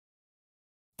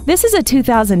This is a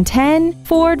 2010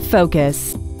 Ford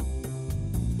Focus.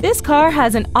 This car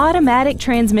has an automatic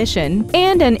transmission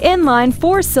and an inline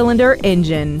 4-cylinder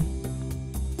engine.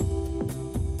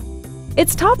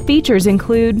 Its top features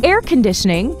include air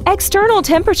conditioning, external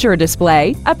temperature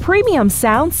display, a premium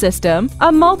sound system,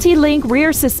 a multi-link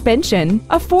rear suspension,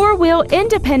 a 4-wheel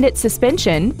independent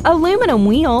suspension, aluminum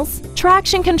wheels,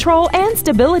 traction control and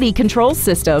stability control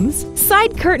systems,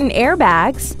 side curtain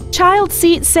airbags, child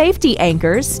seat safety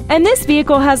anchors, and this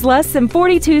vehicle has less than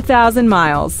 42,000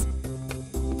 miles.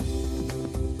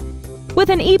 With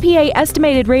an EPA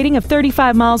estimated rating of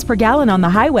 35 miles per gallon on the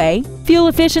highway, fuel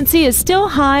efficiency is still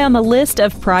high on the list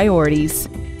of priorities.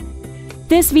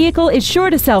 This vehicle is sure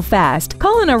to sell fast.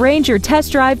 Call and arrange your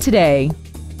test drive today.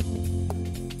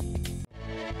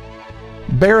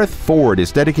 Barreth Ford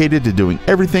is dedicated to doing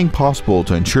everything possible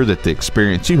to ensure that the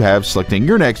experience you have selecting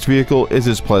your next vehicle is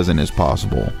as pleasant as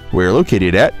possible. We are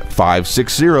located at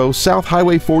 560 South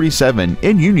Highway 47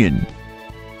 in Union.